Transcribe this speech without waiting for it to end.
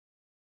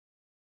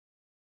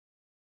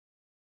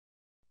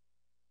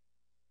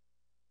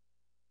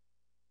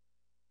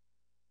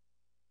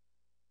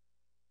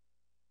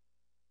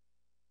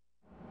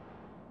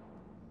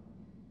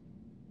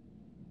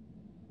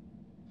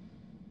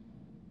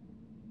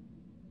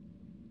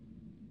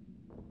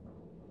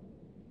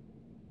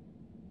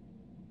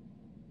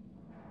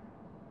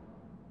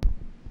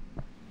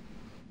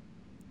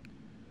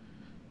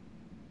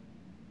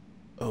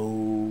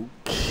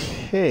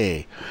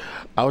Okay.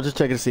 I was just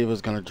checking to see if it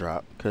was gonna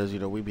drop because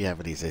we be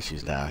having these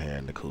issues down here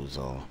in the cool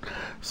zone.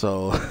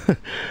 So,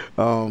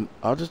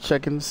 I'll just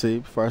check in to see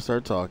before I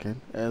start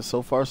talking, and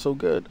so far so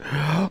good.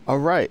 All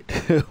right,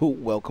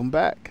 welcome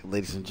back,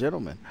 ladies and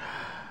gentlemen.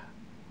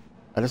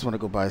 I just want to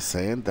go by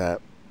saying that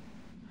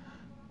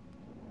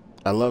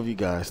I love you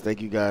guys.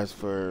 Thank you guys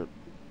for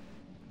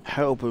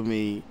helping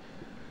me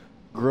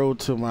grow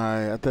to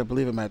I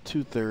believe I'm at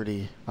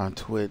 230 on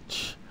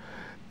Twitch.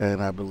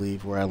 And I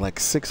believe we're at like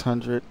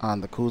 600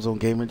 on the Cool Zone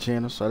Gaming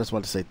channel. So I just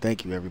want to say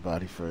thank you,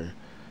 everybody, for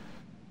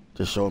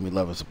just showing me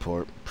love and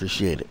support.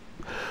 Appreciate it.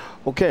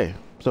 Okay,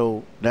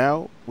 so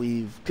now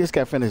we've just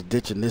got finished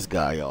ditching this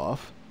guy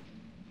off.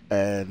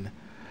 And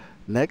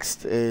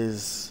next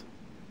is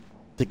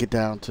to get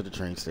down to the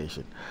train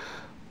station.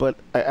 But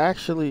I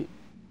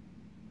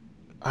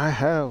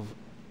have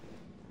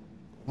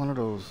one of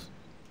those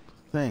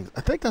things.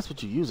 I think that's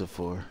what you use it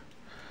for.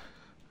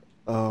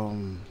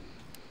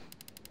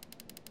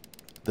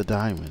 The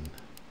diamond.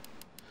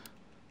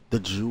 The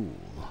jewel.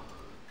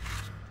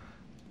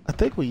 I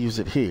think we use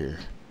it here,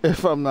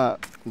 if I'm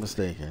not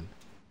mistaken.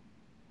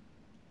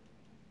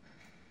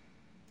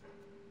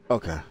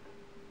 Okay.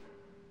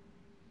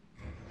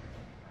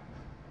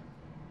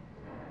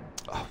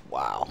 Oh,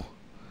 wow.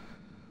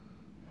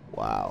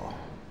 Wow.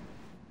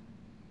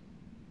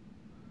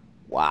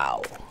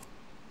 Wow.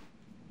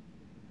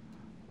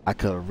 I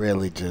could have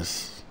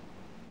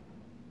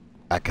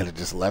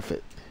just left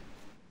it.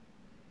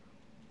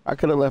 I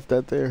could have left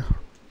that there.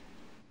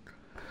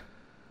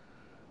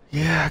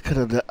 Yeah, I could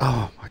have done.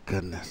 Oh my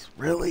goodness.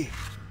 Really?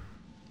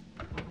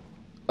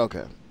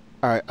 Okay.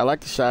 Alright, I like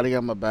the shotty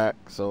on my back,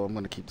 so I'm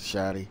gonna keep the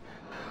shotty.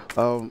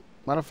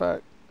 Matter of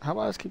fact, how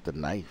about I just keep the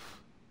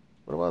knife?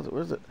 What was it?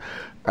 Where's it?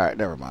 Alright,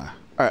 never mind.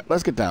 Alright,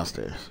 let's get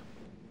downstairs.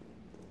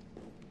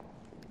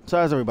 So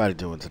how's everybody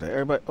doing today?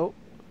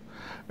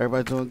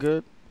 Everybody doing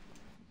good?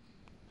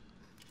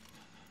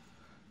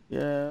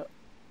 Yeah,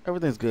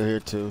 everything's good here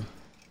too.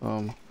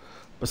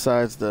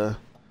 Besides the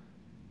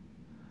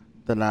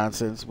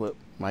nonsense with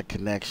my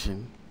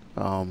connection,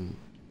 other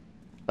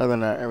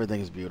than that,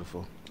 everything is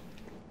beautiful.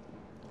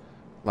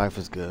 Life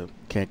is good.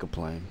 Can't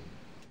complain.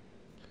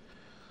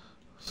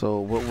 So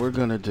what we're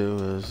gonna do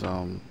is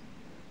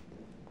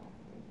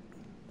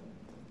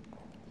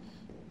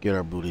get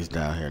our booties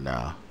down here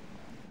now.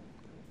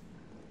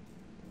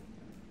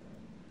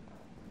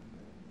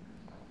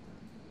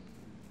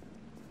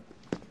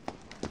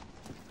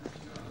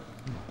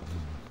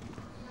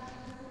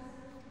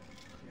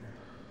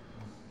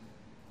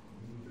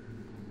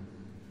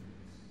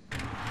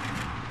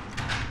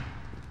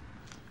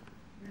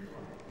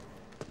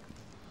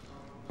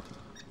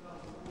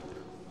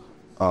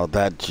 Oh,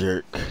 that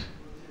jerk.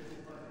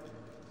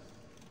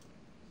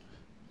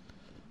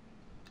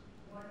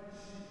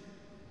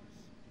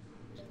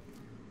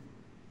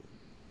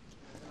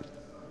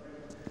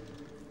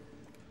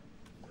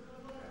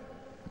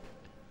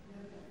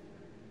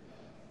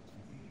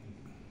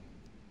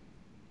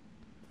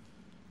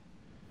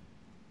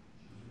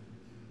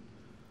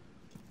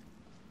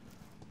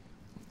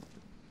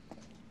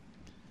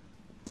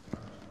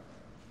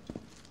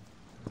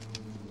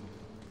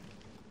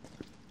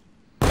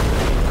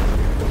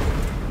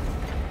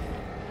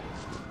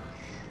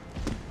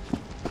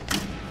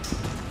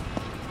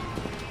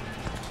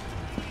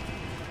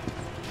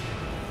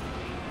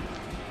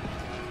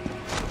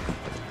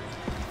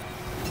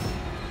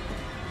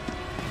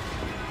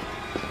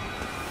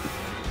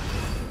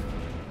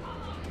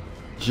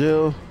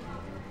 Jill.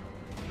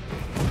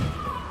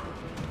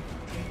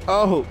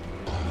 Oh,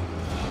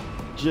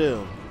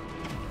 Jill.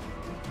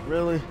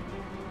 Really?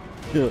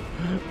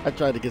 I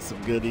tried to get some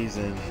goodies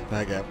and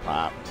I got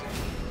popped.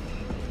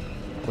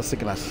 I was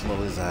thinking I slow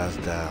his ass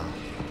down.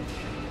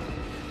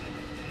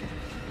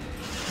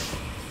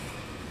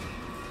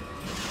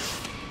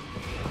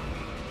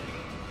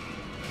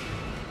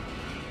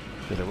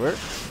 Did it work?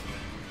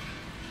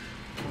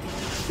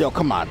 Yo,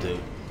 come on, dude.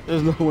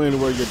 There's no way in the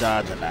world you're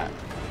dodging that.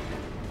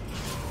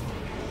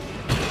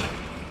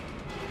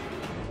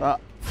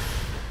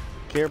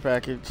 Care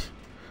package.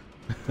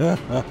 Yeah,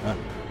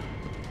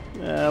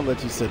 I'll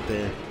let you sit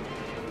there.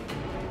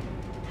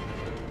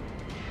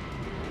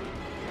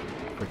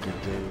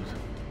 Freaking dude.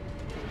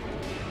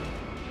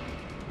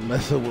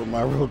 Messing with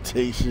my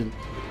rotation.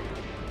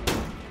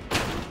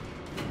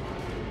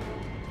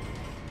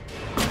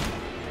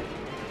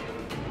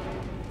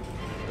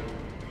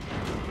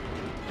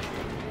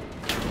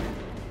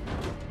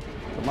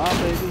 Come on,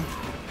 baby.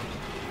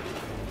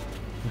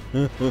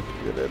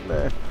 Get in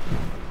there.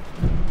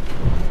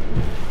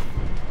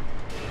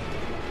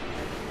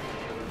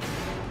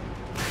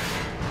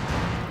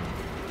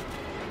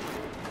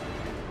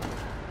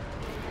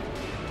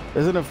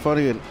 Isn't it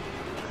funny in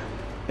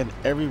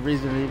every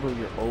Resident Evil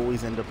you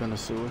always end up in a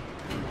sewer?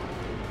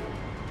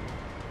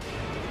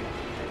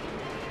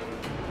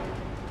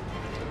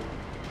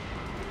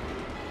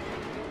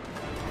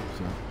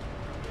 So,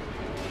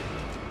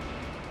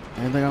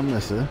 anything I'm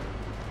missing?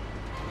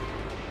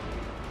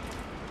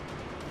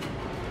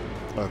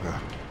 Okay.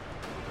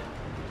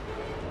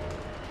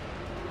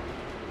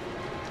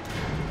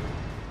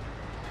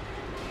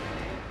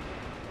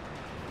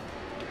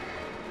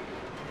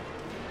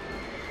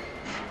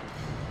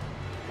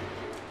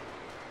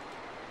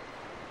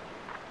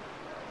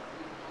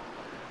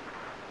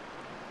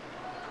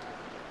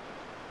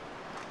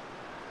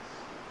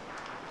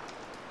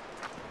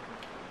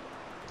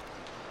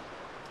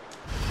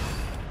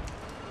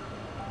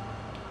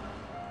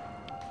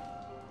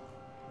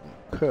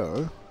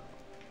 Okay.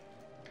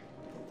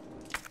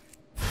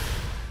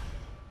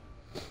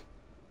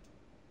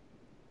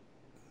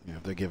 Yeah,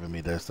 if they're giving me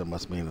this, that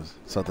must mean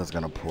something's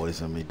gonna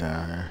poison me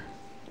down here.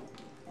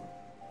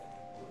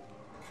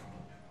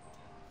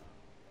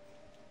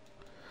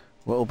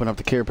 We'll open up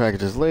the care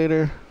packages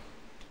later.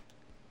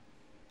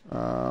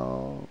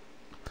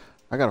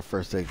 I got a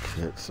first aid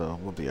kit, so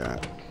we'll be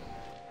alright.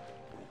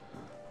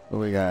 What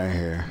we got in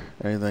here?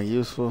 Anything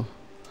useful?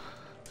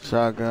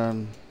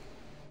 Shotgun.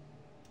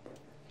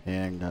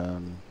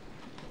 Handgun.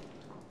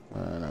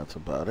 That's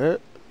about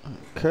it.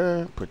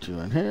 Okay, put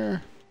you in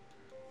here.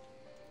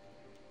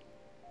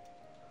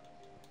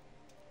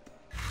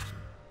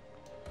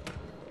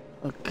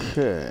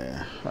 Okay,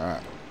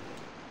 alright.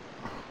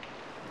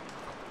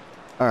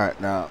 Alright,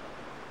 now,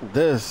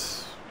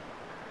 this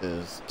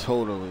is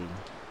totally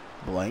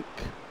blank,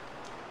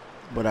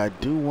 but I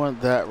do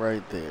want that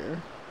right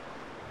there.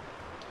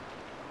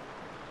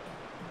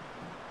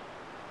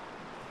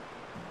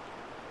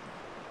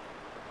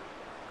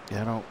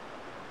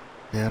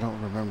 I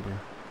don't remember.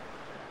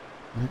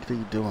 What are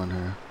you doing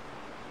here?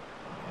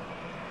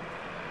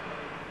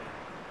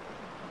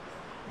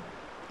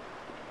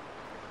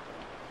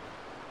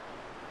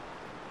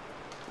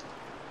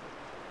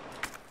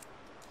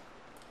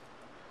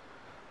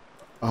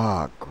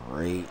 Ah,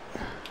 great.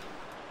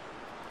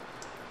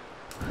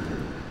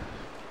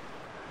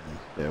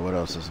 Yeah, what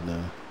else is new?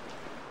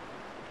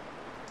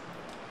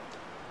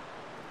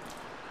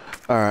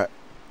 Alright.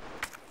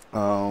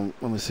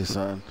 Let me see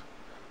something.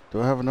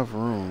 Do I have enough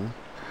room?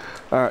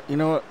 Alright, you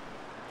know what?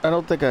 I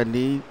don't think I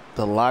need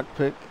the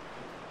lockpick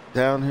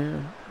down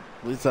here.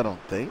 At least I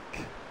don't think.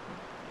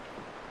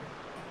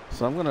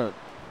 So I'm gonna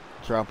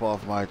drop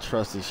off my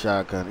trusty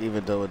shotgun,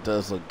 even though it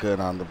does look good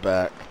on the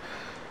back.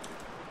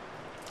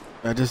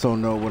 I just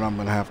don't know what I'm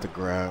gonna have to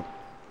grab.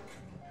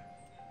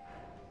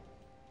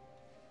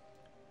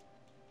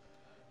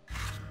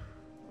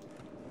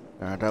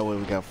 Alright, that way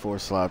we got 4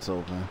 slots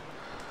open.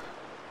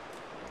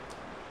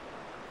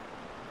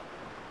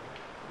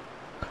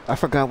 I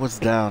forgot what's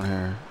down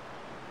here.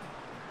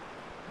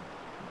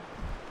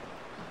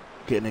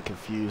 Getting it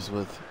confused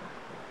with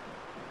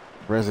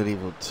Resident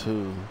Evil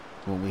 2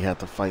 when we had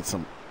to fight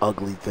some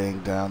ugly thing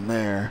down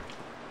there.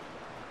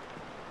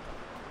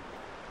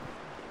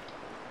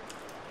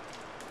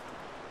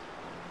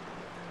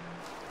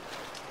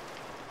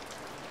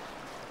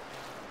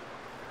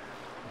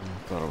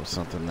 I thought it was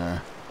something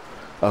there.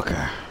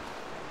 Okay.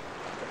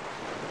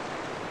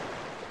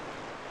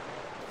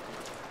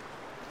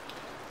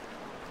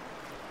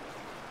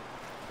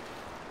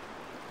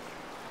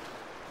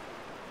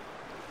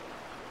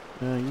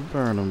 Yeah, you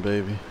burn them,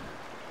 baby.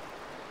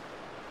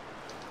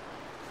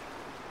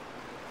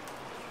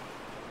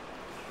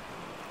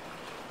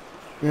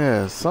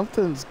 Yeah,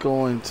 something's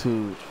going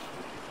to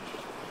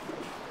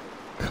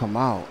come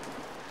out.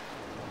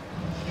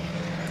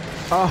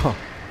 Oh.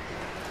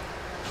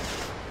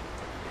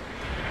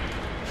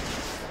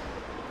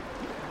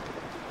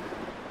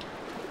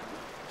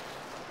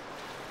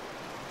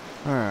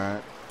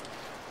 Alright.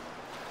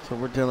 So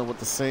we're dealing with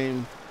the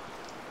same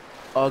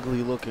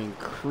ugly looking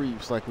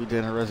creeps like we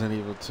did in Resident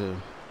Evil 2.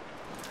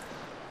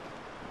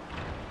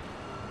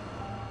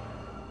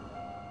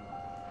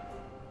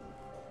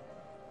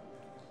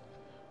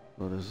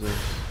 What is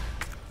this?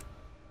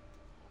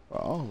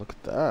 Oh, look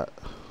at that.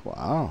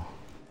 Wow.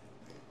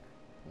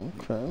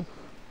 Okay.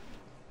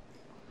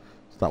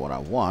 It's not what I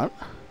want.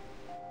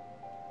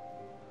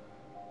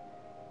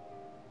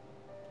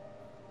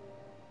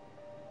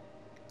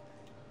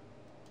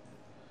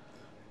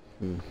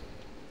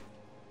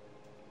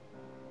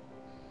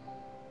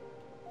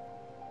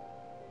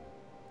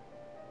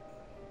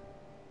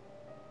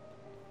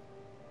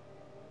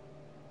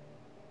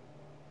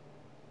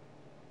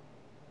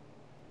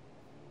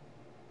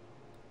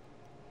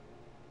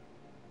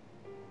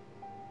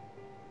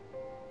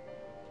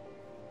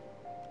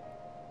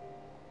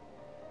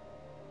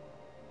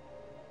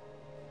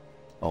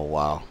 Oh,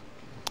 wow.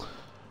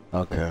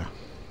 Okay.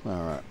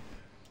 Alright.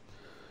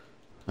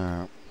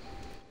 Alright.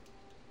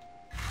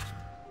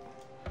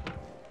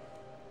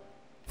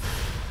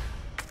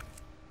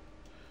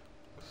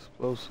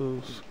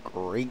 Explosives.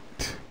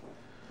 Great.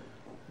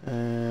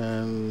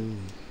 And...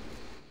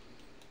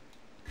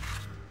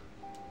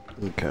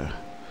 okay.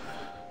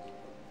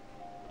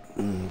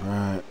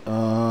 Alright.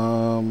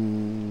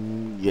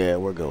 Yeah,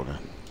 we're golden.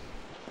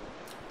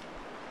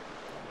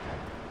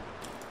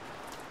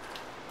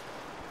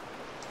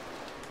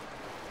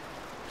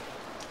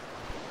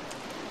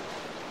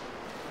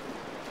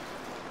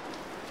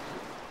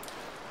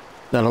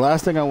 Now, the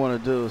last thing I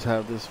want to do is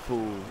have this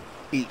fool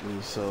eat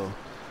me, so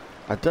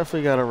I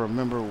definitely got to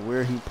remember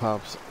where he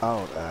pops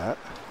out at.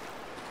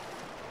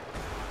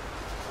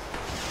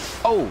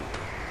 Oh!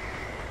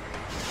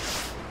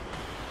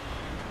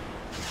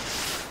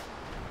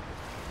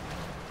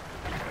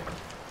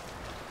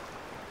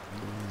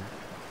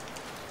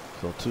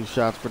 So 2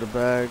 shots for the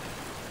bag.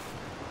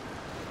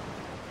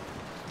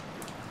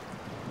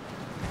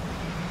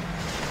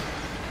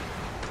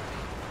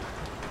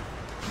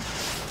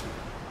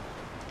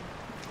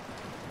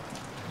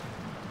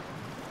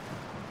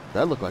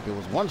 That looked like it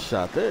was one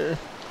shot there.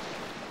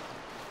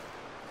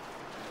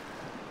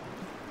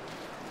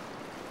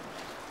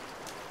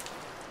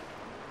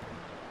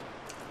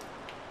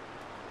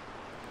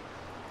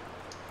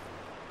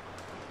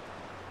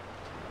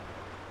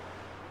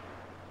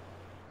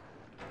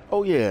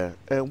 Oh yeah,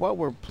 and while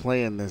we're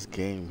playing this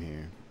game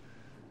here,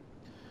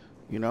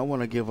 you know, I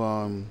want to give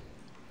a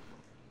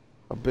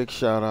big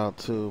shout out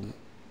to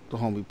the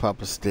homie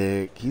Papa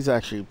Stick. He's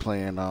actually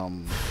playing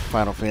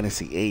Final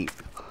Fantasy VIII,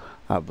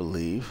 I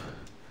believe.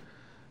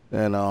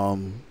 And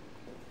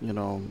you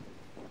know,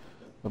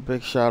 a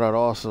big shout out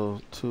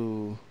also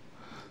to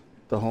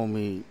the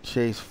homie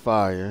Chase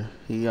Fire.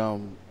 He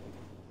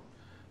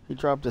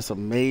dropped this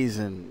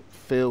amazing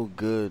feel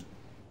good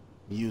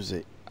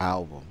music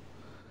album.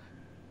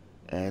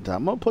 And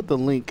I'm gonna put the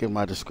link in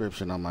my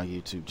description on my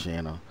YouTube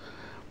channel.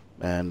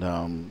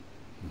 And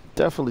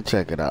definitely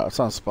check it out. It's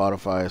on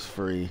Spotify, it's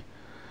free.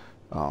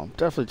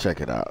 Definitely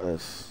check it out.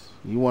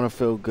 You wanna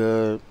feel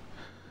good,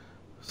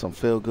 some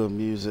feel good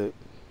music.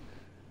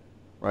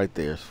 Right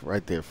there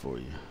for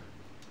you.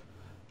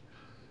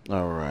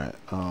 Alright.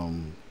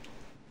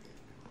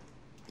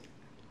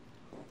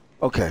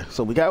 Okay,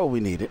 so we got what we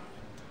needed.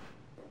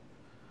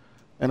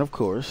 And of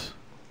course,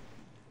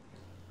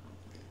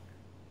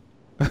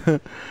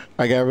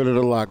 I got rid of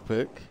the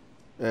lockpick.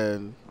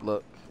 And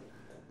look,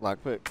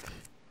 lockpick.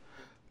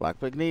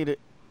 Lockpick needed.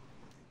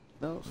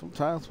 No,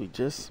 sometimes we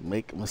just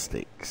make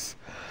mistakes.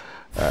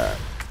 Alright.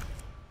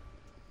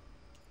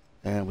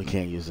 And we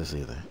can't use this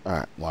either.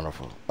 Alright,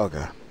 wonderful.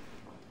 Okay.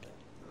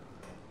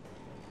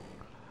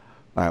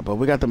 Alright, but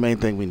we got the main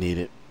thing we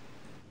needed.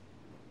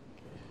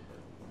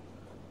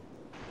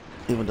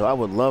 Even though I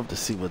would love to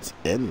see what's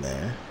in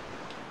there.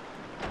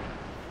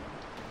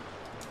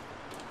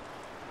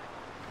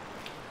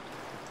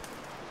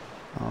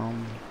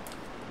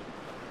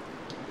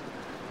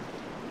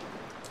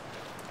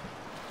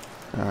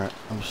 Alright,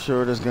 I'm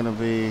sure there's gonna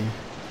be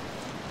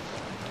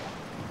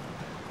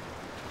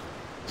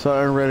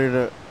something ready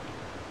to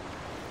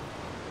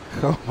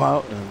come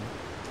out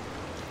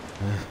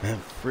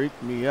and freak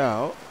me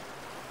out.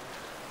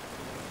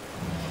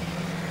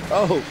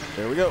 Oh,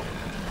 there we go.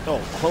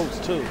 Oh, close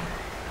too.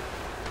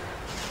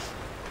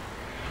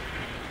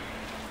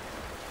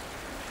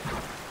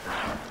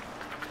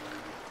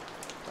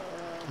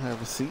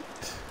 Have a seat.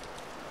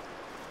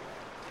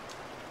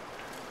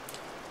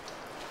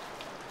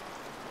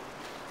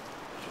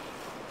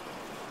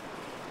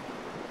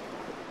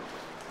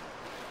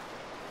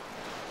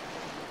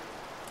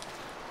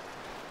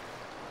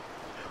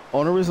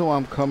 Only reason why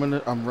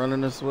I'm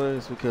running this way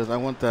is because I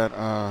want that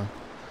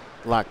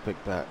lockpick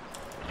back.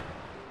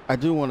 I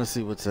do want to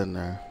see what's in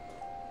there.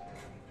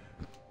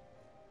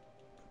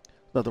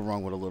 Nothing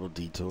wrong with a little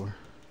detour.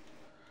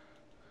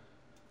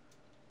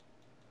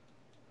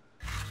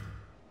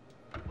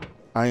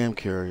 I am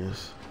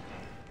curious.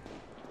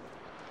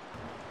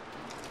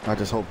 I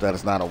just hope that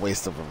it's not a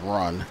waste of a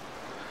run.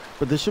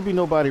 But there should be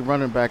nobody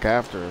running back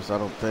after us, I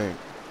don't think.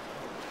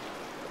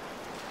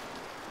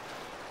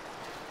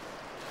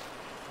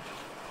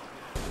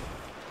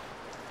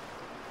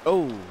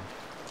 Oh.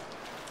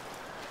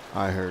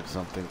 I heard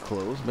something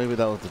close. Maybe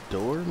that was the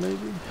door,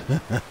 maybe?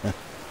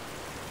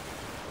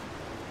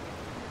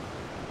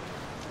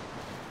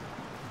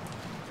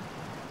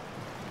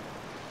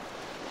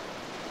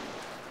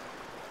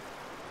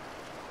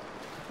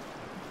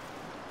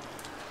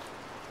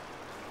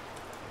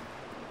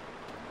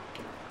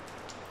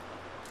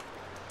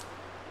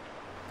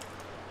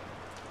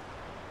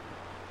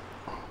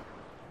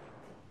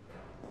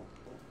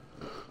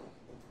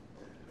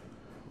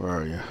 Where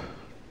are you?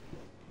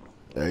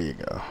 There you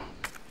go.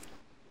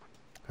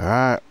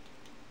 Alright.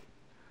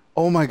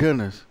 Oh my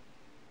goodness.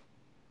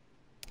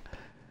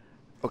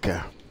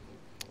 Okay.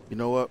 You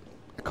know what?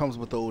 It comes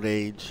with old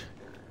age.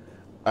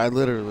 I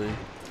literally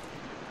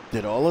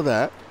did all of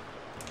that.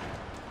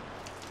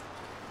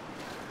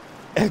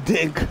 And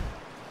then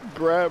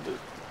grab it.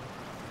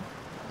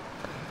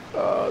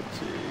 Oh,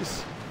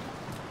 jeez.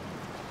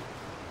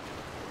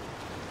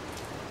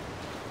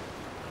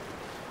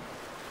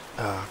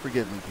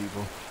 Forgive me,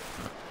 people.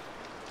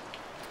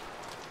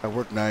 I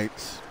work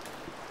nights.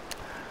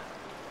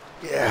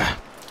 Yeah.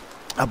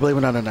 I blame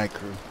it on the night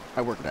crew.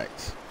 I work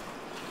nights.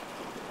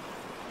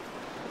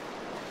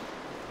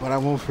 But I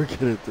won't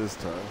forget it this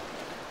time.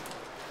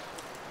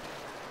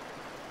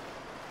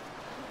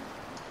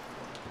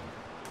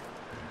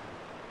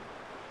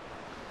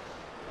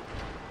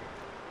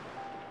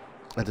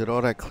 I did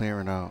all that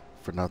clearing out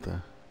for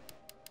nothing.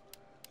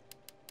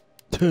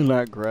 Do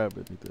not grab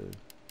anything.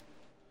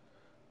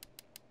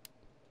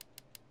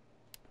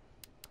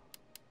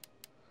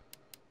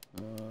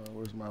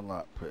 Where's my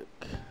lockpick?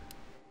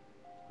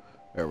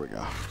 There we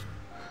go.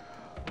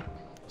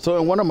 So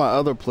in one of my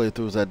other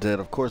playthroughs I did,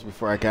 of course,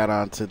 before I got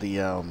onto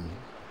the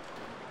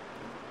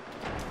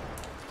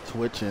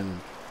Twitch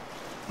and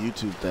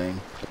YouTube thing,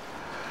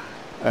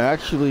 I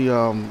actually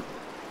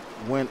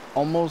went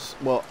almost,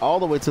 well,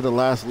 all the way to the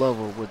last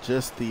level with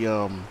just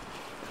the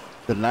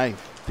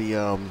knife.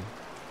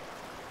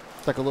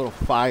 It's like a little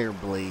fire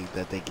blade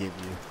that they give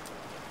you.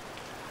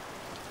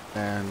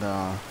 and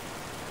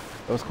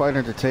it was quite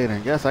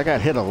entertaining. Yes, I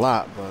got hit a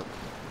lot, but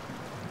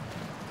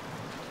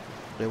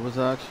it was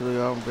actually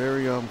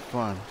very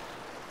fun.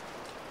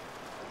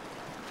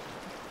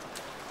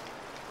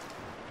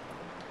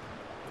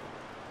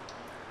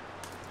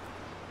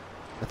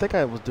 I think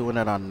I was doing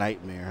that on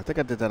Nightmare. I think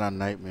I did that on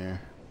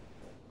Nightmare.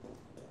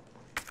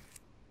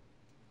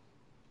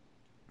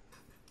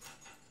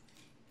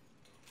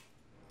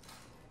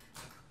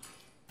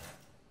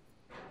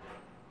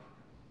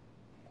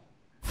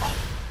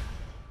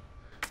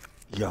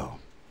 Yo,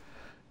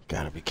 you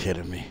gotta be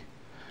kidding me.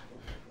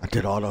 I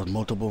did all those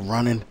multiple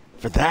running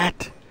for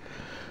that?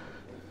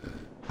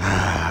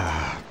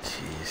 Ah,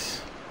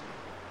 jeez.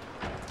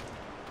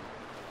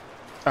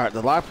 Alright,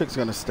 the lockpick's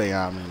gonna stay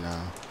on me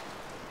now.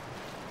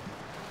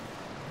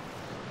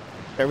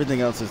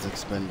 Everything else is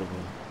expendable.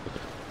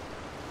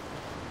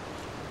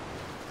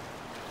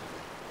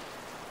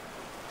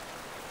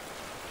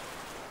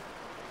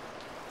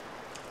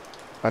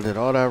 I did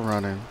all that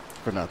running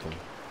for nothing.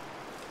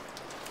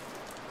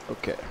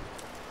 Okay.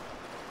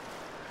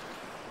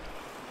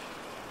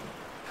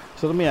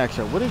 So let me ask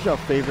you, what is your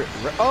favorite?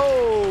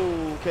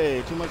 Oh,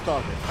 okay. Too much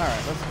talking. All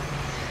right, let's.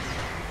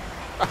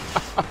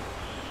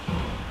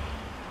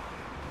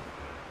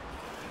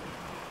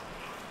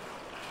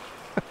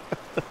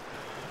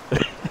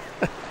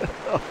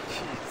 Oh,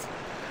 jeez.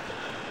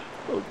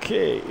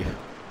 Okay.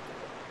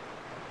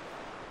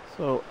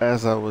 So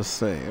as I was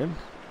saying,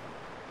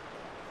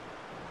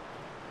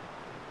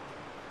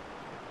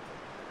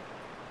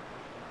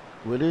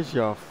 what is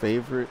your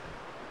favorite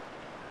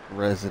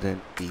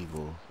Resident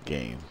Evil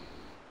game?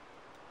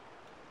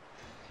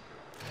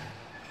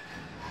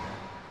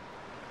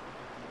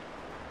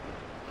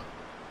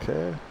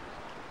 Okay.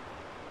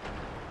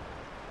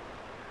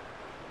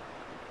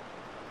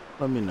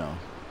 Let me know.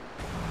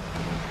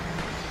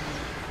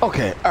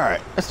 Okay,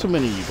 alright. That's too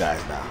many of you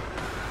guys now.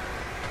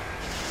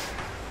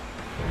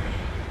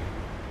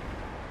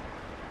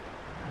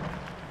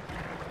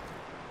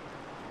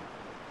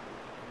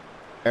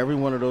 Every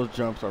one of those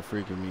jumps are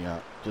freaking me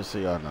out, just so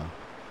y'all know.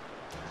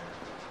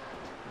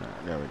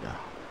 Alright, there we go.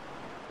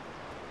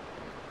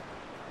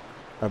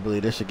 I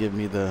believe this should give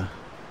me the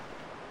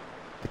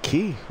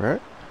key,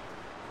 right?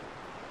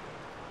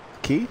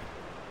 Key?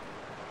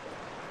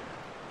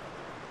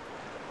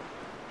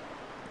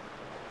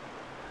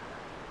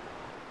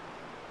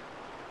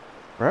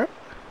 Right?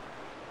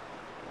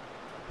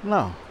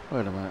 No.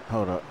 Wait a minute.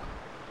 Hold up.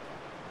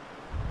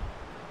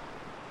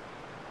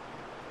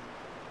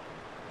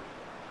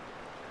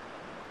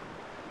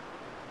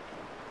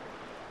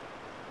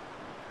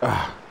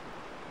 Ah.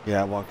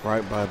 Yeah, I walked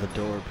right by the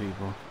door,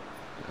 people.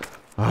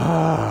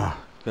 Ah,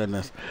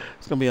 goodness.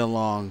 It's gonna be a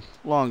long,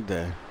 long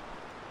day.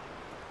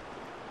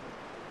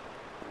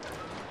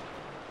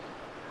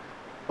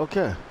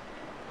 Okay.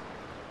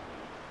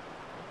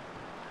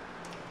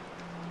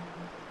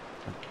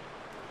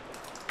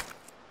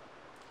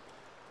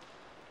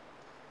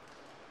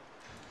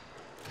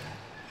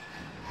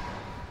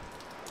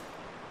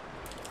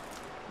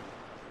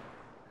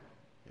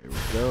 Here we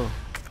go.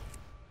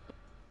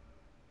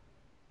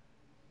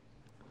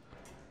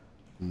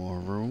 More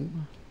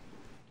room.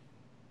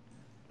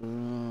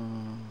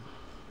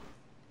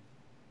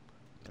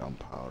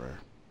 Gunpowder.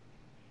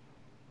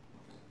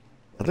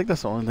 I think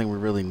that's the only thing we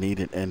really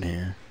needed in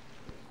here.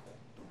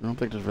 I don't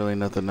think there's really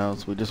nothing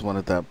else. We just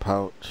wanted that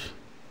pouch.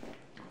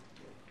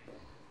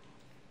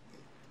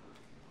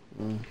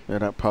 Yeah,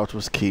 that pouch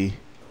was key.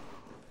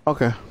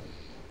 Okay.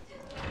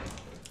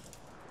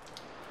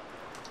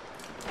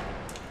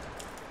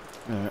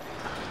 Alright.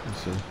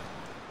 Let's see.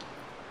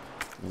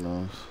 Who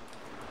knows?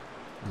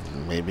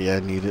 Maybe I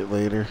need it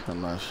later.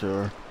 I'm not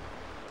sure.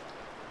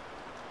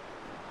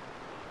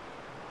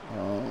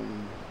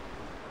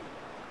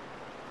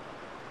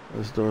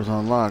 This door's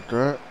unlocked,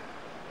 right?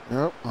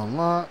 Yep,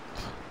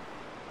 unlocked.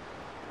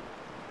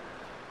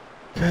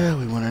 Okay,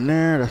 we went in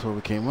there. That's where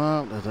we came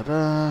up. Da da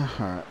da.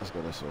 Alright, let's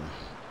go this way.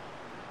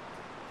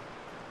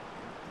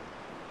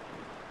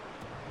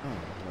 Oh,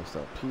 that's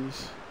that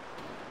piece.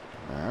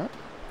 Alright.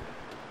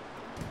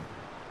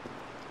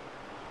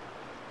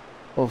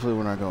 Hopefully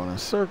we're not going in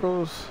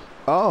circles.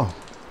 Oh!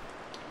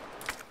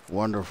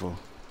 Wonderful.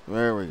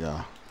 There we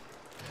go.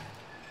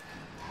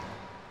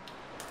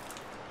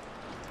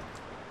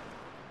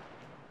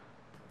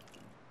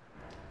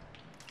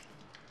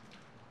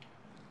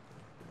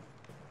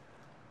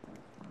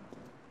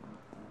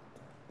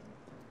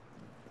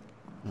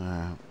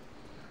 Alright.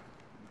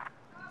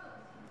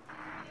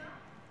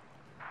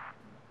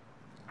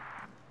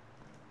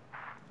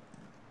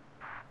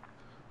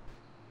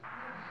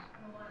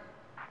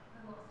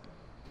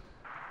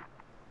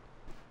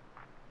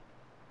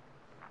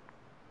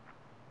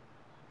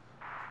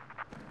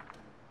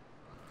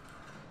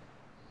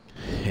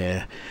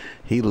 Yeah,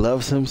 he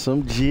loves him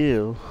some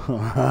Jill.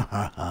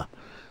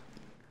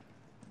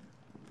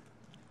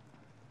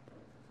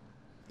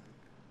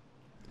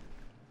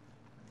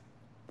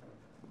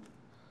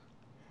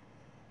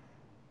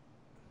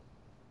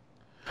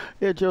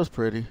 Yeah, Jill's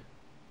pretty.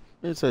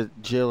 It's a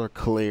Jill or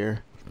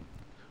Claire.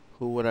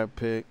 Who would I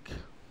pick?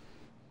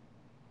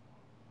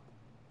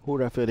 Who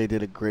would I feel they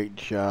did a great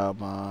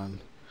job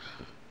on?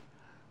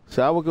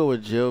 So I would go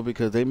with Jill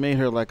because they made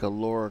her like a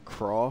Lara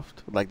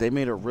Croft. Like they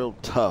made her real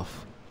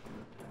tough.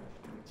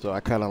 So I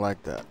kind of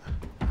like that.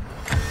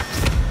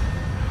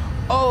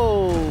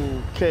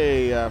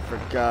 Okay, I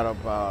forgot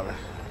about it.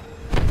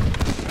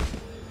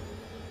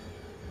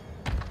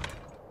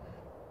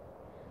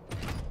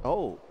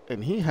 Oh,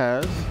 and he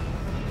has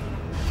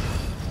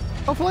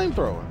a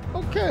flamethrower.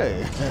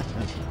 Okay.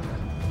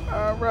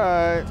 All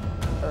right.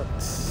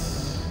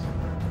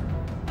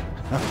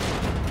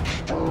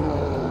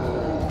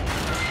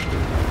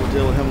 We'll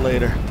deal with him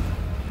later.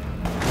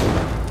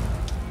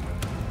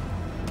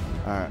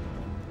 All right.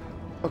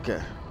 Okay.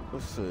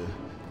 Let's see.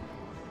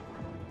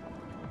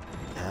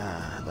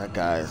 Yeah, that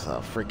guy's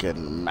a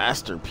freaking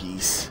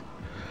masterpiece.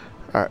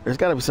 All right. There's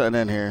got to be something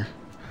in here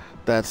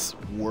that's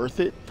worth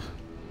it.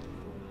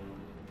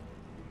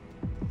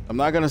 I'm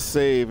not gonna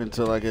save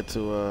until I get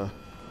to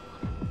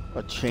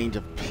a change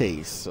of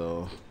pace,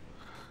 so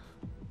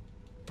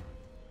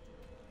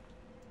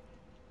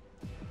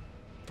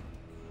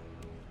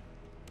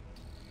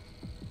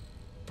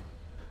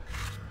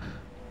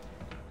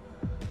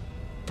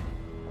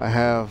I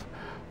have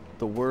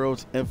the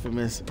world's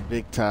infamous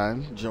Big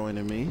Time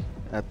joining me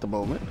at the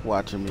moment,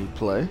 watching me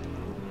play,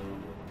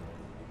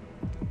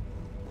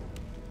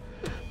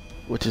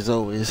 which is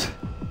always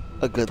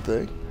a good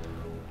thing.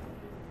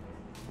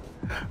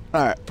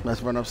 All right,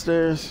 let's run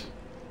upstairs.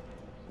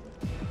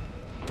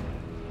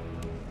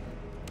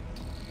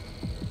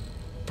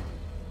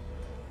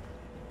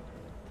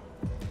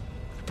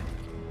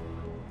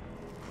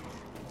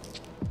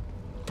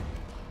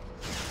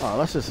 Oh,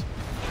 let's just,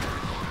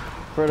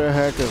 for the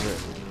heck of it,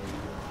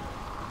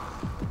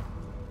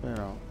 you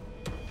know.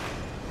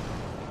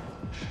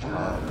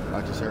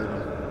 I just heard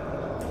him.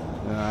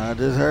 I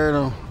just heard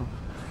him.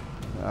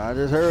 I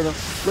just heard him.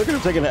 Look at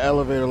him taking the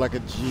elevator like a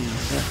G.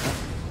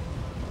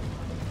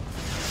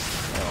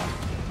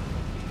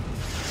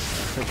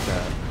 Take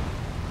that.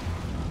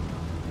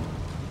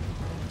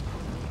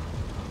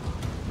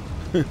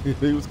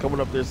 He was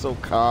coming up there so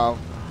calm.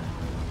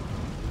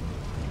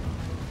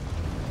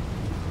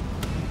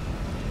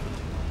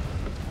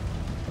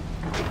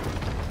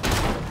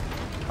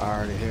 I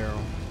already hear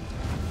him.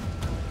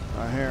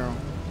 I hear him.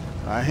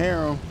 I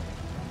hear him.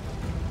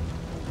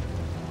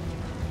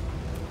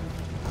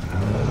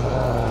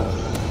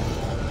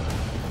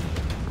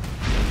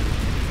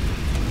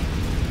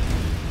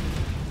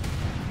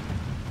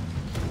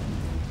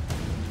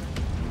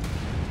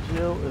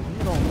 Jill, if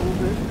you don't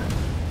move it.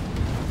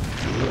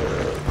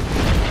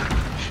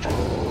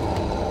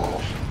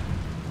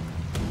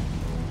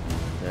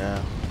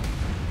 Yeah.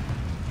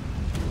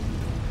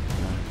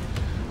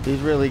 He's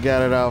really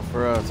got it out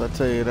for us, I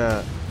tell you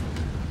that.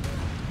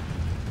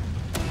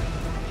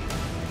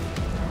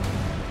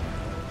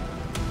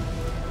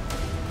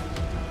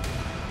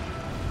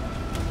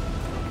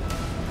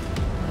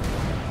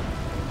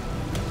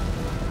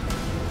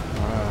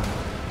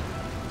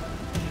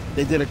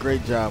 They did a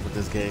great job with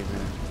this game,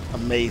 man.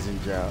 Amazing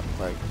job.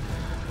 Like,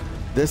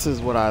 this is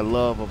what I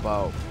love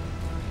about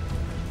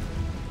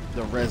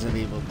the Resident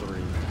Evil 3.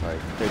 Like,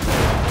 they did a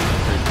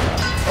great job.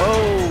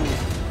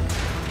 Oh!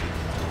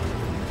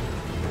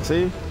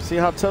 See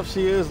how tough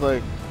she is?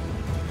 Like,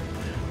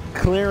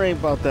 Claire ain't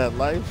about that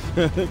life.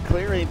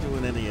 Claire ain't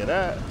doing any of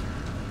that.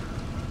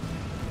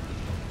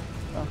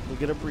 Oh, we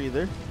get a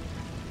breather.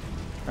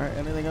 All right,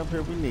 anything up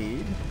here we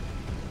need?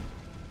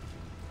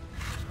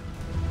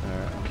 All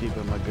right, I'm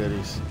keeping my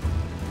goodies.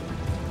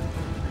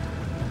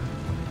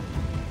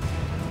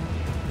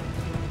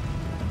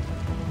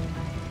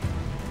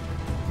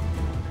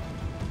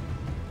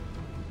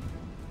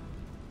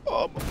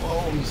 Oh, my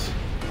bones.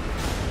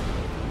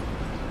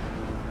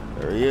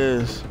 There he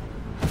is.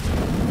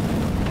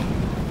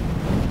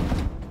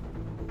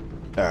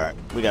 All right,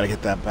 we gotta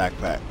get that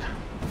backpack.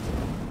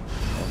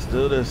 Let's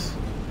do this.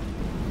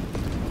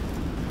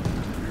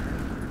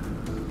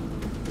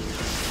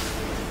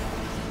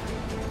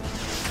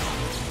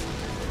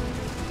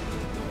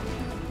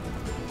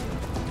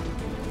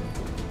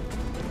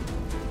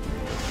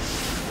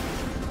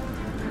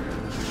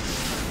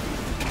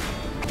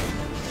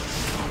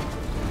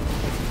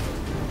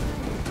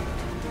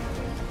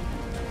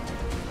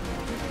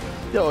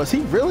 Yo, is he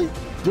really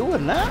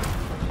doing that?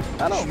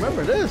 I don't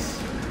remember this.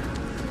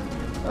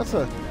 That's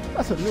a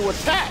new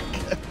attack.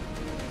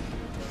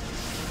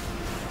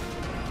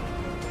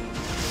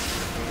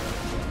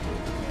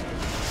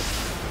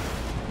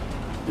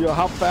 Yo,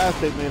 how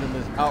fast they made him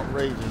is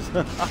outrageous.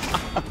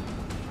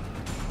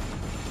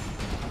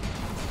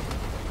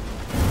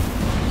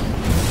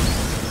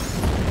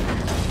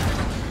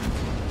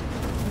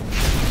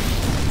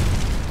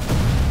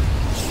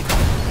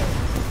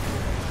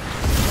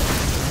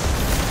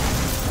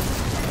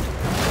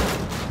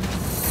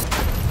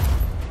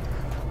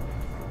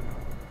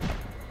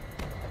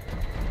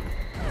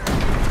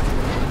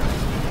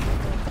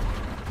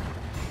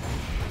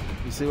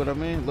 See what I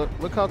mean?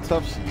 Look how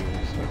tough she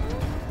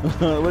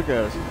is. Look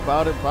at her. She's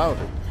bout it.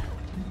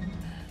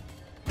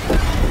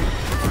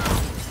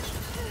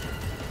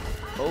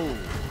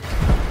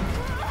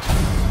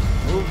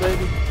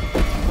 baby.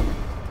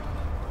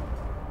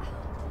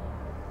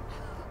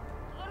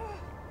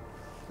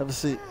 Have a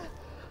seat.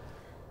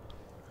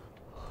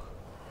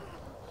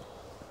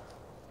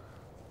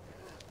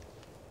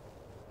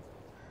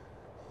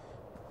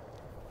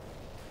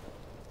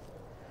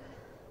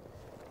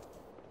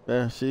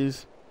 Yeah,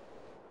 she's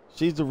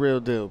the real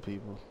deal,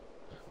 people.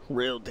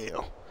 Real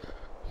deal.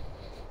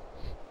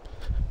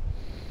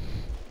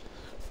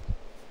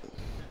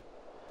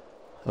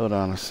 Hold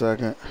on a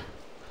second.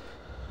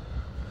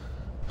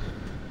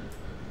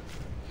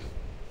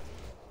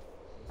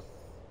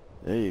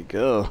 There you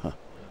go.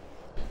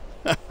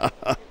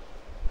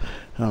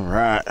 All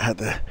right, I had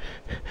to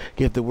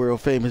give the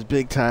world famous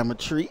Big Time a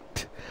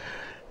treat.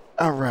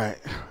 All right,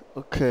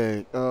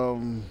 okay.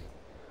 All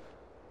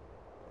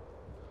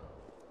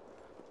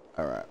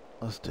right,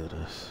 let's do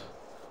this.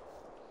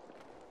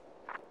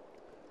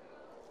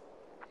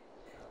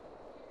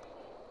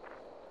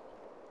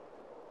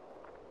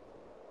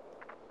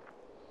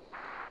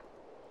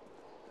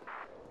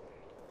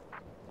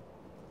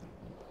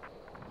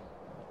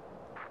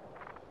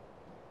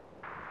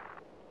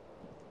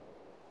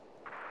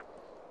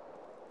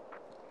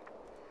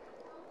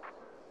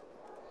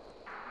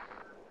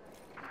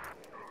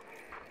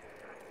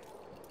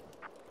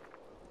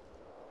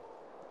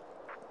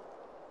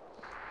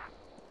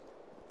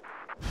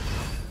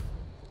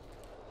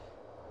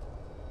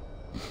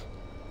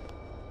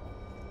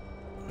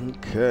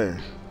 Okay.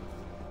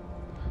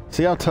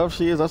 See how tough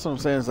she is? That's what I'm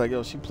saying. It's like,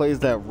 yo, she plays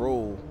that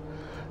role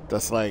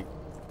that's like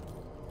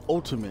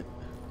ultimate,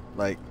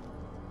 like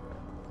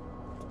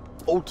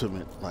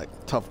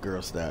tough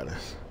girl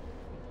status.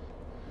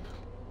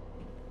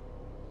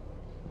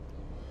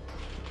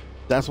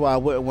 That's why I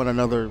wouldn't want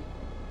another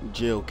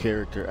Jill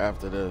character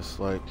after this.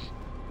 Like,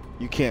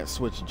 you can't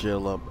switch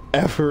Jill up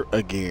ever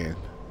again.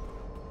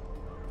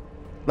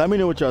 Let me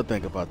know what y'all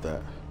think about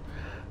that.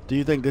 Do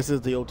you think this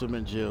is the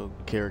ultimate Jill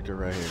character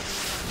right here?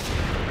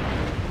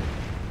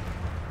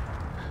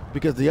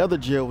 Because the other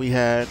Jill we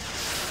had,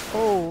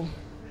 oh,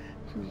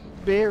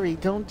 Barry,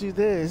 don't do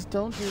this,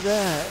 don't do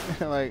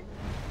that. Like,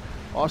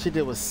 all she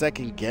did was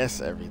second guess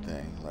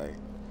everything. Like,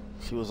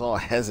 she was all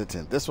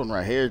hesitant. This one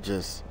right here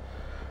just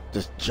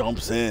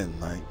jumps in.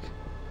 Like,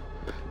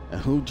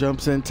 and who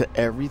jumps into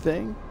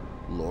everything?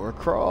 Lara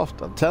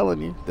Croft. I'm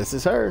telling you, this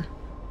is her.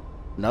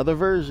 Another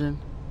version.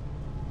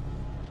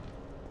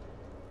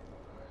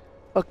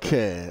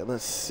 Okay,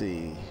 let's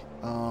see.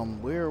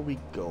 Where are we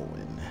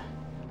going?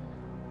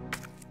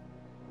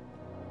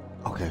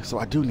 Okay, so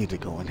I do need to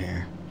go in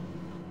here.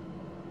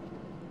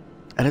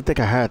 I didn't think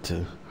I had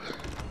to.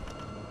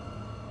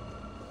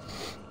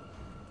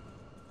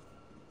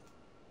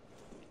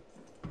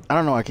 I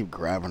don't know, I keep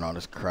grabbing all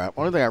this crap.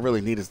 Only thing I really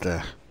need is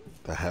the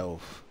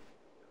health.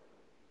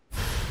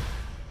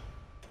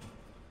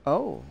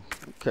 Oh,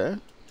 okay.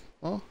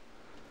 Well,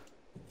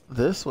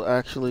 this will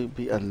actually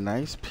be a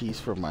nice piece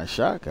for my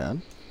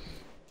shotgun.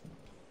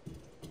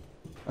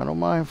 I don't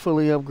mind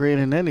fully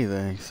upgrading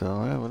anything,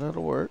 so yeah, well,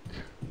 that'll work.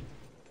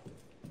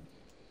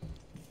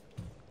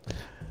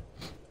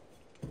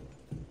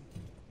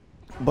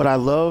 But I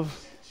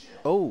love...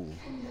 Oh.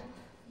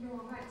 You're all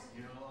right.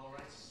 You're all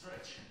right to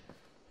stretch.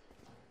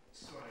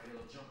 Sorry, a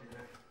little jumpy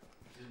there.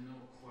 Didn't know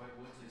quite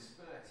what to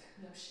expect.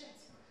 No shit.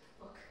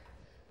 Look,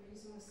 we're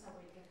using the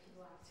subway to get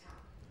people out of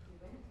town. You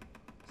in?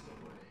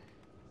 Subway.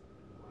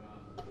 Well,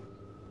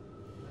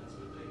 that's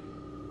what they...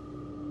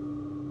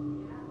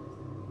 Yeah,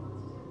 there's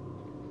nothing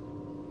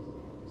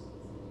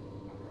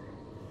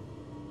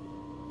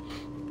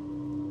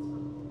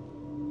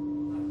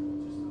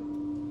else to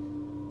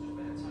Just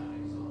bad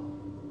timing is all.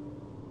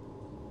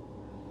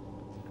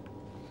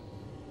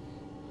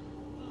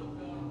 Look,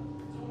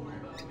 don't worry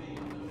about me.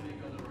 I'm gonna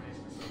make other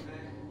arrangements,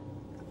 okay?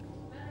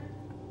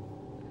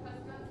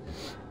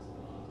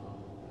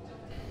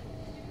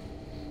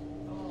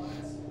 Oh,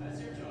 that's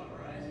your job,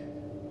 right?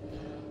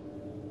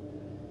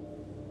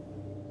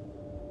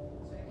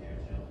 Take care,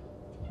 Jill.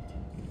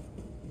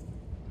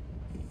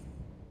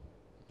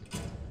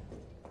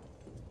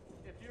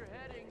 If you're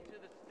heading to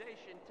the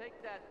station, take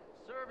that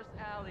service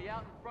alley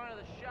out in front of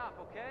the shop,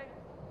 okay?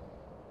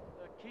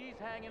 The key's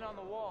hanging on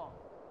the wall.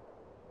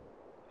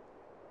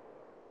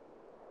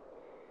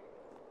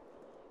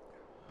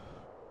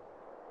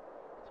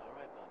 It's all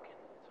right, Pumpkin.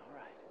 It's all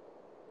right.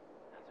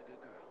 That's a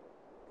good girl.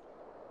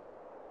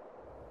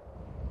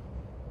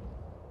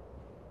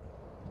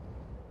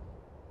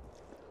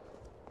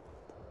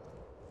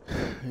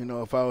 You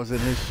know, if I was in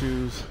his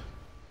shoes,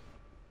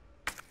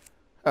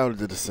 I would have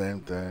did the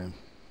same thing.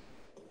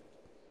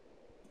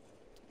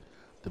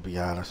 To be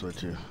honest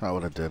with you, I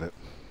would have did it.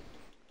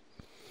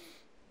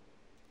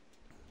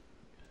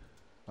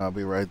 I'll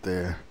be right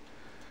there.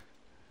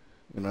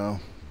 You know?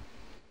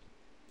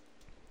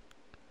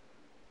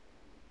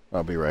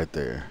 I'll be right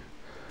there.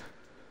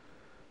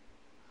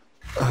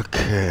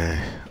 Okay.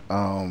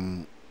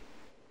 What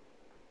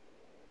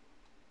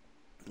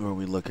are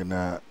we looking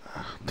at?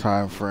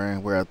 Time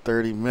frame. We're at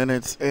 30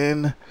 minutes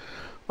in.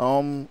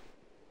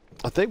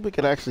 I think we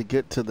could actually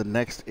get to the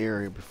next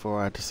area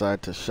before I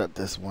decide to shut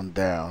this one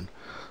down.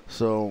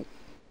 So,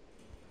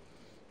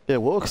 yeah,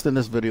 we'll extend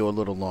this video a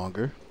little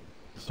longer.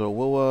 So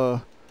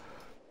we'll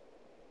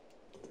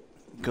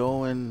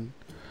go and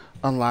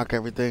unlock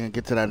everything and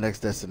get to that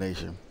next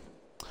destination.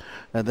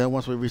 And then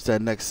once we reach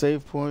that next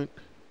save point,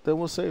 then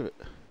we'll save it.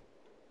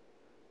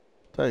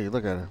 Tell you,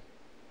 look at her.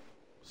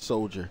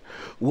 Soldier.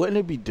 Wouldn't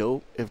it be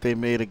dope if they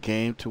made a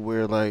game to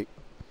where, like,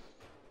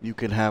 you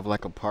can have,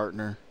 like, a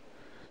partner?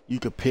 You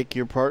could pick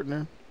your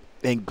partner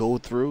and go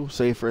through.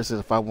 Say, for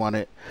instance, if I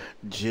wanted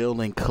Jill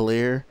and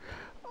Claire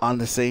on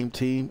the same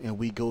team and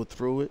we go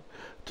through it.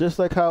 Just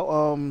like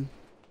how,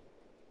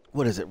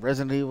 what is it?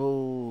 Resident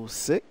Evil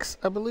 6,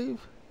 I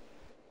believe?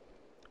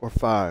 Or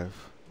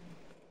 5?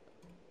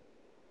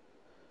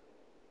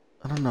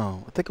 I don't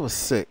know. I think it was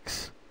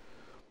 6.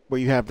 Where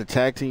you have the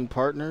tag team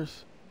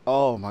partners.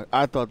 Oh my,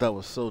 I thought that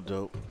was so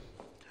dope.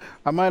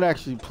 I might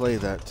actually play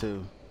that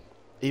too.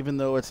 Even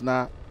though it's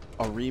not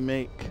a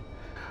remake,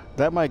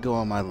 that might go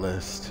on my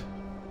list.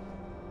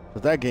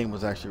 But that game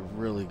was actually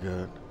really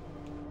good.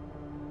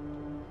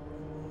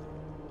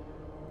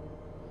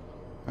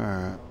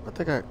 Alright, I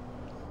think I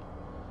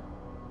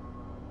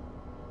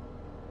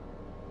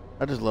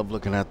just love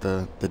looking at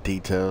the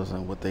details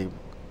and what they,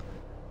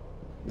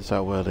 just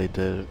how well they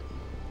did it.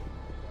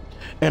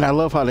 And I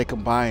love how they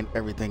combine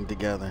everything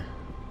together.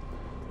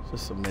 It's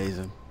just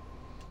amazing.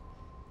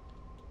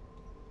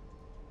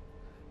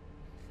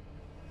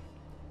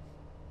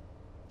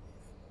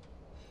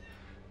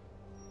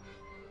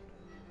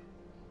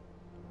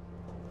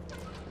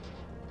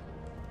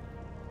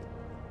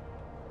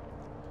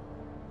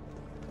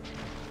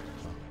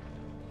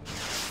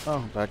 Oh,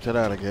 back to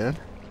that again.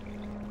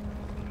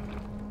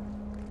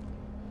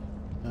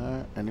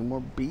 Alright, any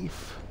more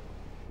beef?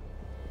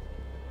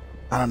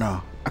 I don't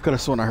know. I could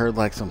have sworn I heard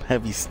like some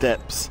heavy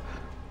steps.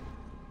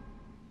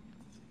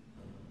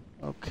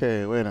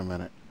 Okay, wait a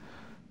minute.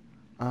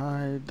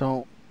 I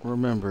don't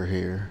remember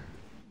here.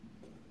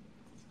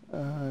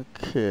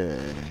 Okay.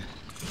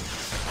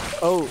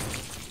 Oh.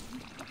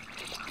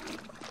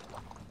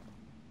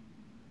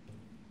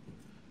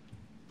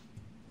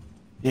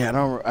 Yeah,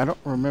 I don't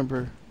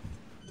remember.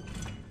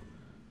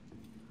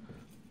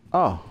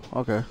 Oh,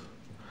 okay.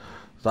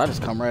 So I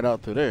just come right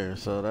out through there,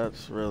 so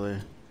that's really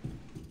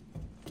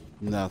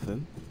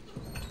nothing.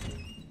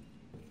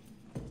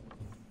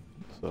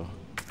 So,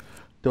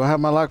 do I have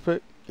my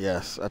lockpick?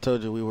 Yes, I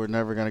told you we were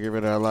never gonna get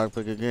rid of our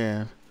lockpick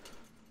again.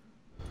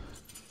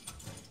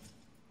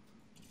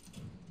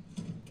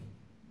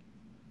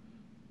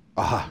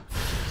 Ah,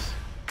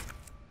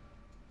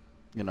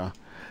 you know,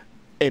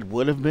 it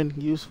would have been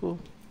useful,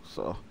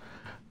 so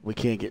we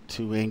can't get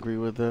too angry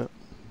with that.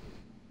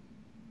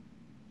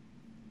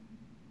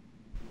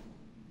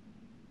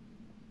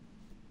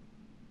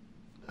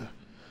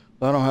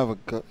 I don't have a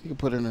gun. You can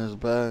put it in his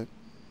bag.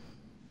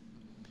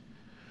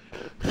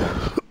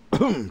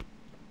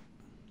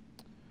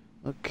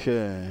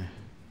 Okay.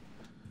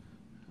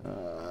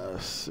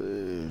 Let's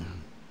see.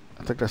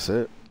 I think that's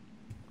it.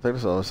 I think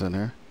that's all that's in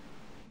here.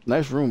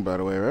 Nice room, by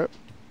the way, right?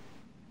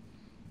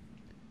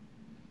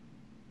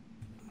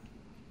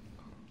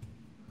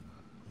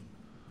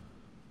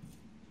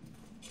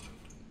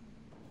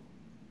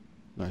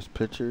 Nice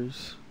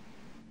pictures.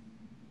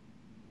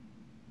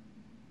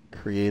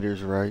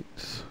 Creators'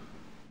 rights.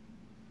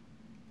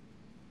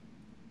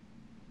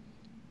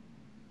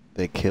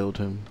 They killed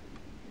him.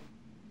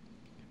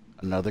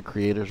 Another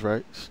creator's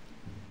rights.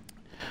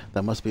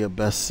 That must be a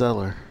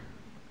bestseller.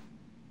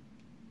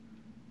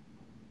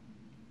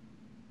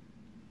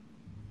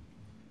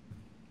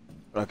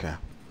 Okay.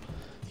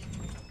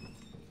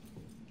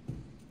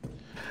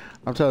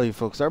 I'm telling you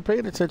folks, start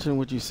paying attention to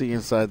what you see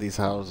inside these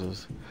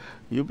houses.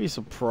 You'll be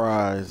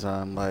surprised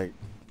on like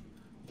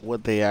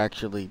what they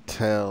actually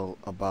tell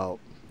about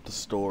the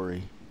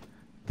story,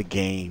 the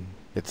game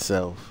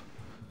itself.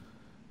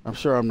 I'm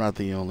sure I'm not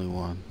the only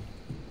one.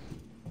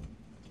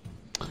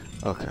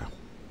 Okay.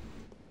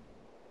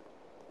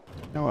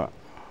 You know what?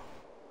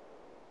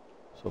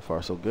 So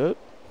far, so good.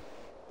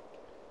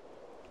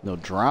 No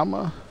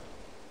drama.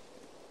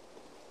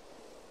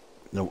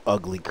 No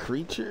ugly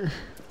creature.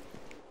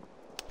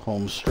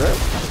 Home stretch.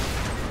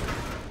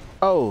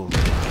 Oh.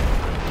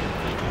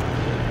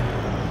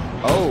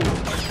 Oh,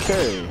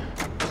 okay.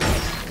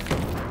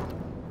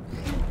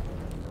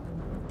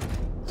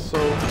 So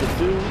the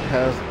dude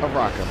has a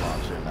rocket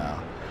launcher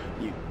now.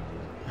 You,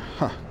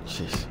 huh?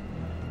 Jeez.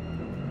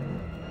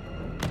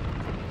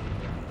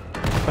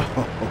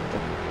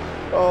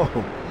 Oh,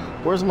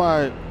 where's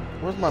my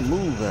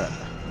move at?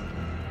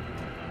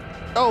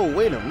 Oh,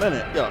 wait a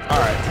minute. Yo, all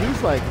right.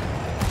 He's like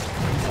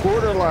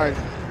borderline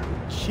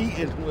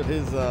cheating with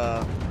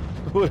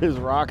his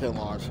rocket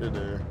launcher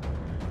there.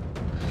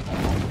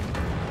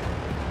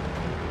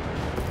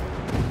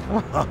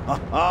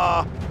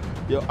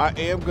 Yo, I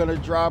am gonna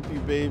drop you,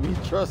 baby.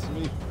 Trust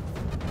me.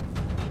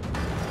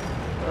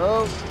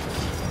 Oh.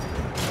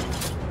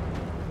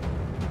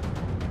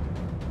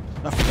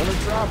 I'm gonna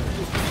drop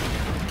you.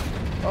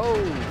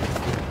 Oh.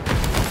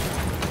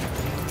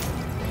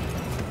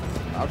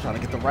 I'm trying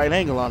to get the right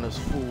angle on this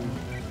fool.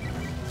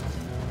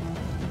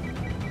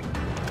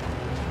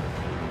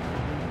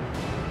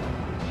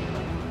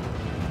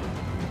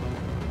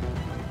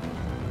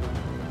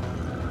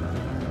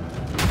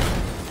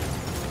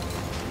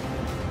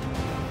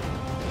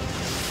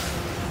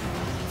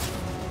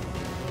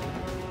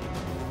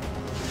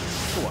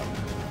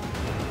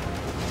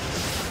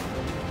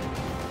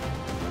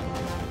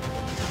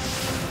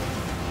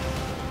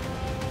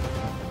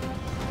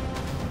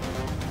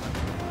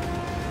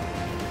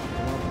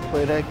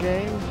 Play that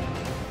game.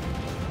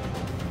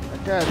 I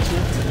got you.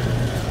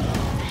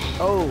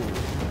 Oh.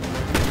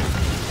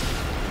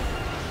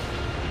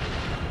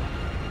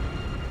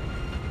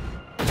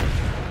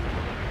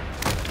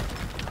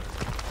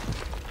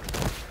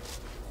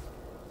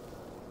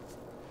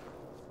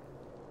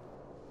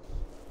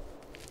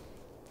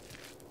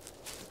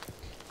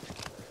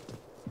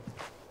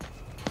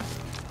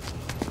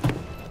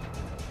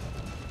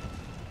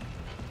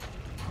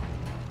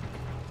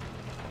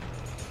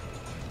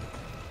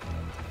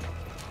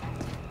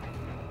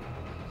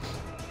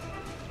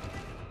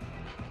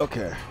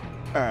 Okay.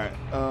 Alright.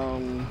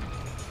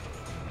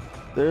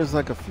 There's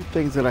like a few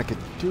things that I could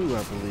do,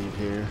 I believe,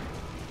 here.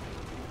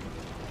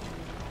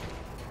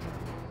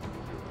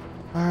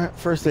 Alright,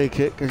 first aid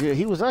kit, because yeah,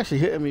 he was actually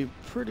hitting me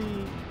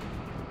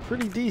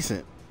pretty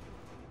decent.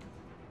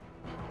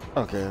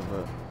 Okay,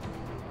 but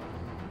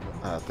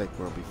I think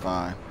we'll be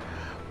fine.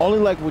 Only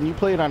like when you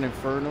play it on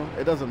Inferno,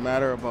 it doesn't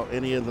matter about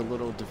any of the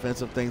little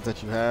defensive things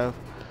that you have.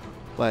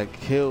 Like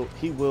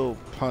he will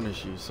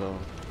punish you, so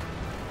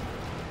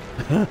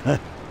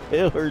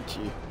he'll hurt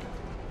you.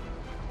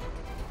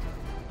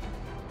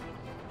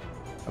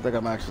 I think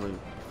I'm actually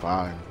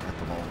fine at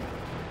the moment.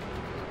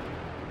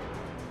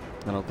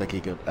 I don't think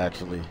he could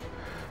actually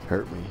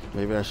hurt me.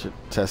 Maybe I should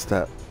test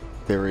that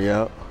theory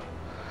out.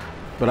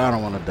 But I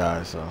don't want to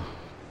die, so.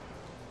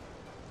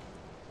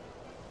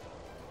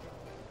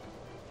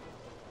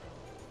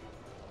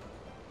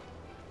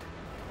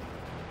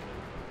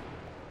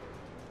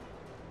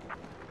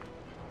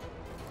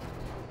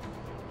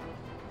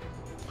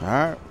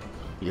 Alright.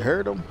 You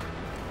heard him.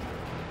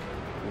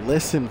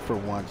 Listen for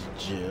once,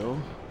 Jill.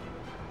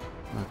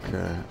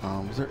 Okay.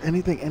 Is there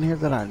anything in here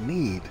that I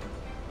need?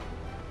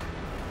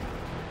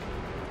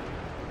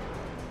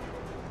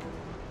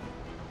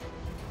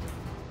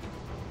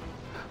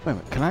 Wait a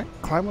minute. Can I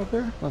climb up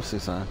here? Let's see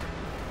something.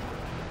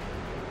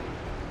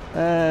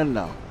 And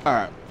no.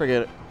 Alright.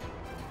 Forget it.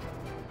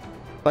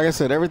 Like I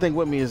said, everything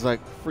with me is like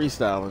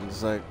freestyling.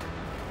 It's like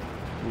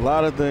a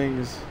lot of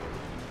things.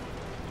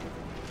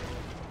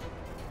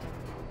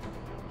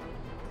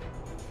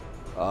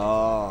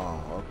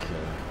 Oh,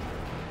 okay.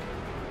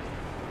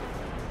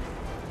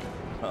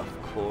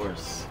 Of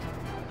course.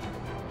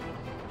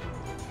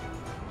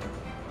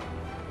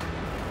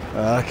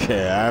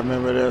 Okay, I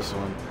remember this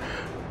one.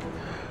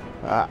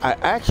 I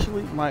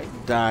actually might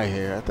die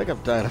here. I think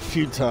I've died a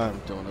few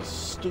times doing a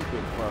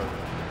stupid part.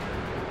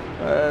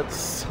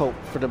 Let's hope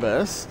for the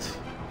best.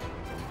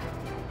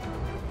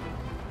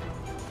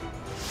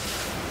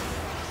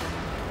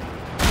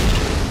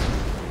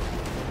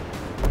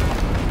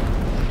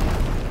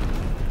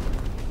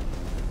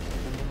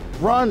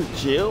 Run,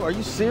 Jill. Are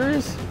you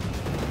serious?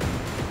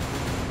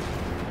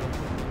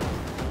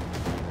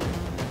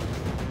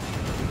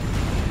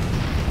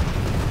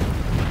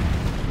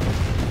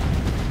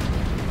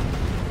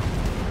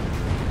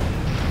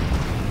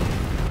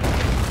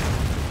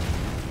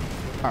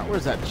 Alright,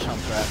 where's that chump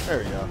at? There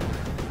we go.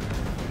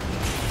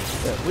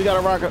 Yeah, we got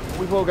a rocket.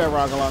 We both got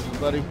rocket launchers,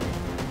 buddy.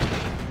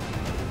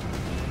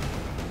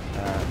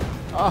 Alright.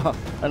 Oh,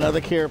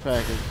 another care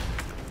package.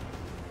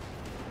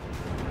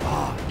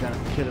 Oh, gotta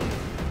be kidding me.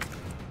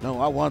 No,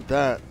 I want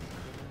that.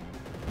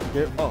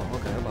 Here, oh,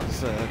 okay, I'm about to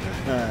say,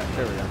 okay. Alright,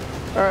 there we go.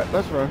 Alright,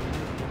 let's run.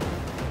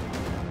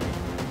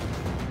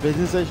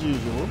 Business as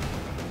usual.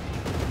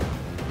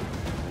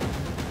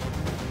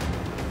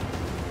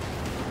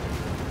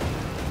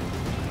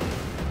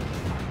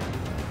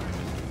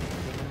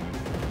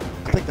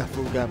 I think that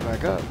fool got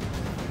back up.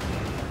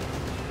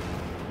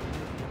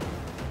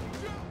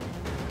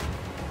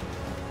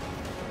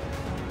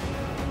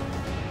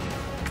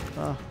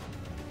 Oh.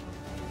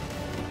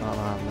 I don't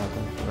have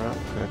nothing. Right,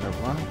 okay,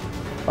 never mind.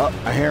 Oh,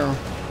 I hear him.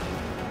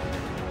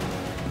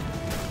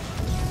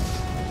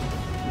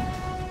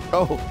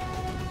 Oh.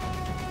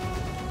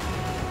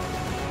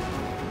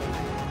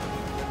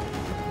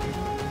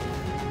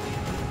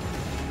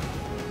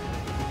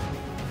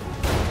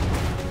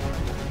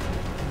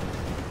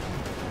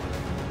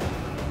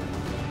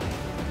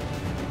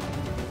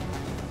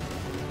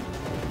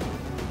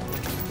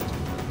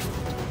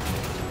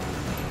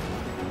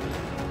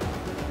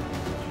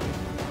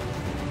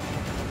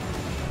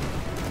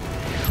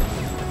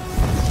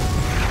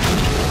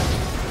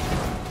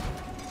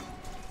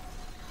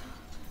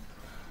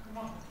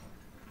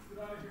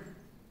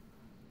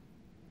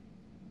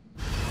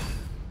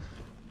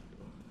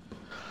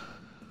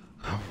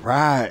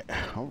 Right,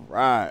 all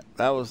right.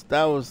 That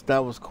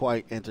was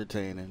quite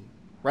entertaining,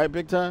 right?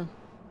 Big time.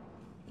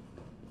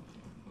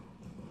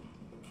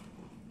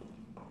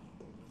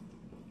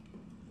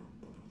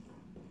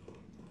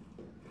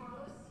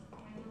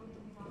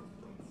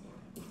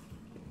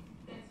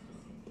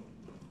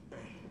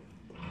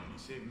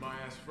 saved my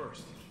ass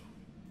first.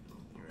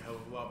 You're a hell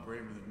of a lot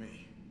braver than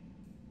me.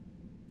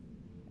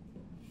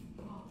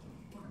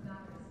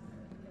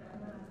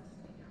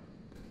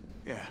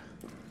 Yeah.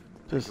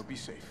 You'll be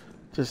safe.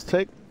 Just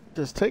take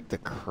the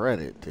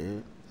credit,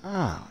 dude.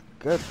 Ah,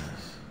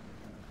 goodness.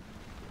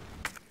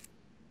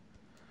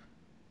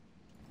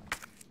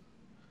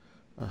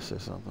 I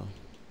said something.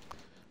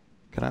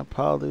 Can I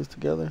pile these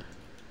together?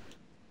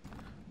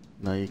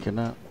 No, you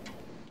cannot.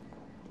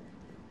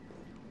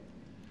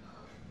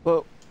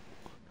 Well,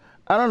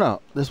 I don't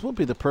know. This would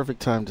be the perfect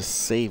time to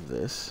save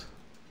this.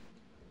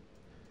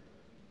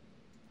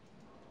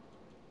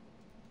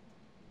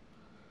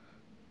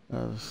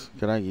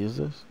 Can I use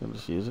this? Can I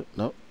just use it?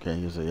 Nope, can't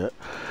use it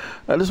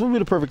yet. This would be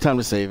the perfect time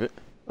to save it.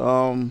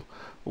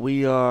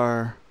 We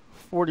are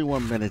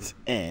 41 minutes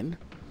in,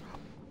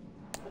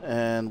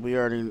 and we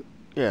already,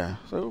 yeah,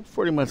 so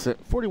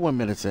 41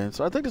 minutes in.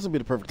 So I think this would be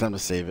the perfect time to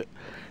save it.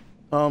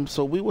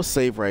 So we will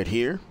save right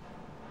here,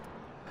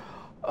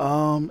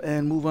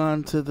 and move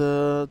on to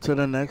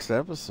the next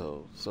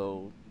episode.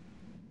 So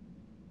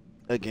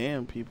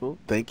again, people,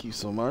 thank you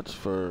so much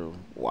for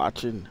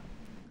watching.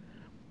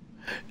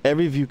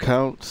 Every view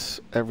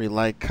counts, every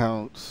like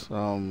counts,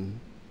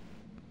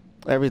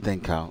 everything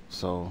counts.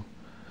 So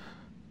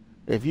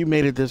if you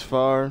made it this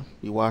far,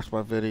 you watched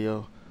my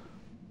video,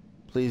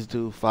 please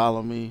do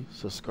follow me,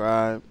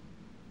 subscribe,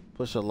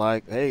 push a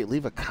like, hey,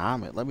 leave a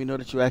comment, let me know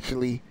that you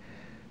actually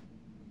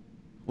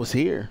was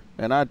here,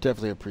 and I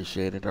definitely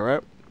appreciate it. All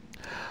right,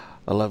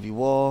 I love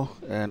you all,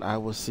 and I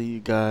will see you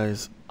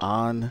guys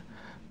on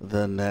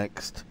the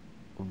next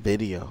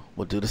video.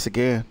 We'll do this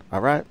again.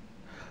 All right,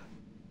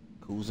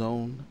 Kool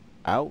Zone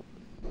out.